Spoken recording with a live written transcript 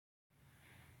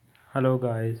Hello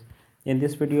guys, in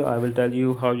this video I will tell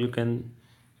you how you can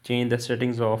change the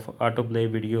settings of autoplay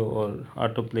video or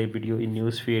autoplay video in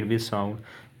newsfeed with sound,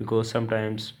 because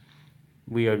sometimes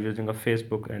we are using a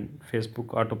Facebook and Facebook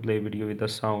autoplay video with the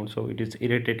sound, so it is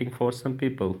irritating for some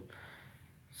people.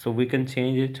 So we can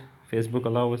change it. Facebook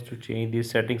allows us to change these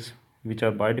settings which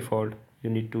are by default.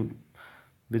 You need to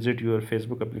visit your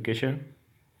Facebook application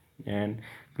and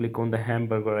click on the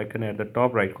hamburger icon at the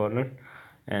top right corner,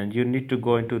 and you need to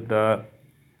go into the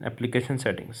application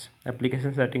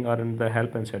setting are in the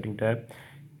help and setting tab.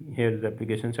 Here is the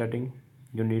application setting.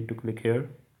 You need to click here,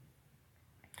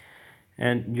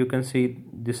 and you can see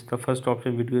this the first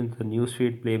option between the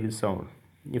newsfeed play with sound.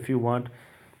 If you want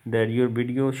that your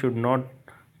video should not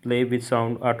play with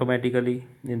sound automatically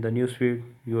in the newsfeed,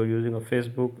 you are using a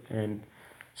Facebook and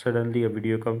suddenly a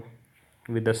video come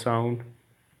with the sound.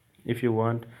 If you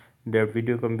want that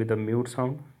video come with a mute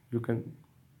sound, you can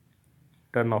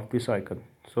turn off this icon,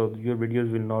 so your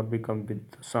videos will not become with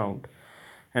sound.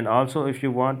 And also, if you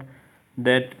want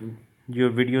that your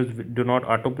videos do not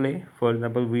autoplay, for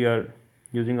example we are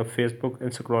using a Facebook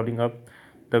and scrolling up,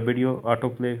 the video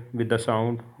autoplay with the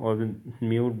sound or with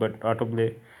mute but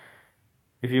autoplay.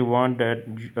 If you want that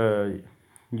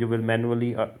you will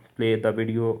manually play the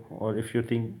video, or if you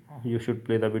think you should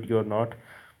play the video or not,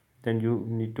 then you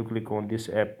need to click on this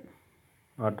app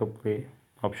autoplay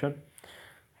option.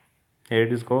 Here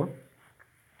it is go.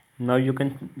 Now you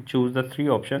can choose the three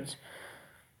options.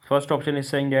 First option is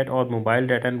saying that all mobile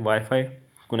data and Wi-Fi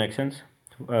connections.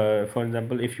 For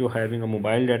example, if you're having a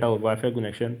mobile data or Wi-Fi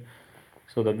connection,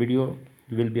 so the video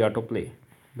will be autoplay.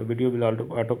 The video will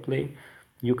autoplay.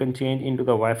 You can change into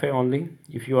the Wi-Fi only.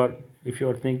 If you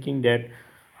are thinking that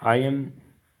I am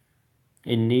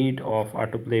in need of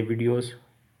autoplay videos,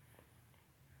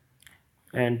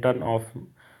 and turn off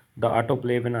the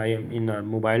autoplay when I am in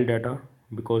mobile data,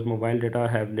 because mobile data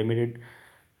have limited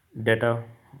data,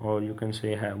 or you can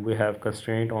say we have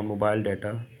constraint on mobile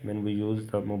data when we use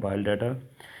the mobile data.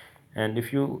 And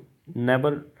if you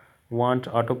never want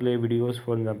autoplay videos,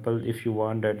 for example if you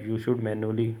want that you should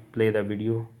manually play the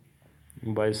video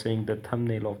by saying the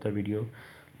thumbnail of the video,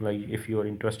 like if you are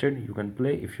interested you can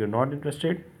play, if you're not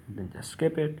interested then just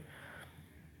skip it.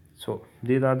 So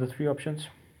these are the three options.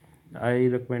 I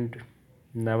recommend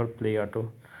never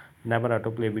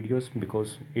autoplay videos,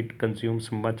 because it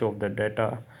consumes much of the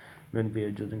data when we are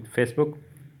using Facebook.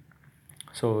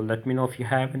 So let me know if you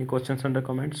have any questions in the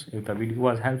comments. If the video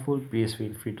was helpful, please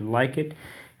feel free to like it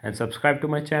and subscribe to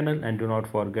my channel, and do not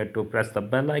forget to press the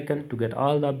bell icon to get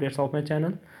all the updates of my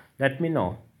channel. Let me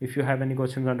know if you have any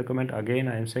questions on the comment. Again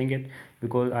I am saying it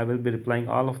because I will be replying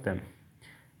all of them.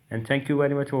 And thank you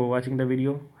very much for watching the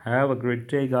video. Have a great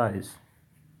day guys.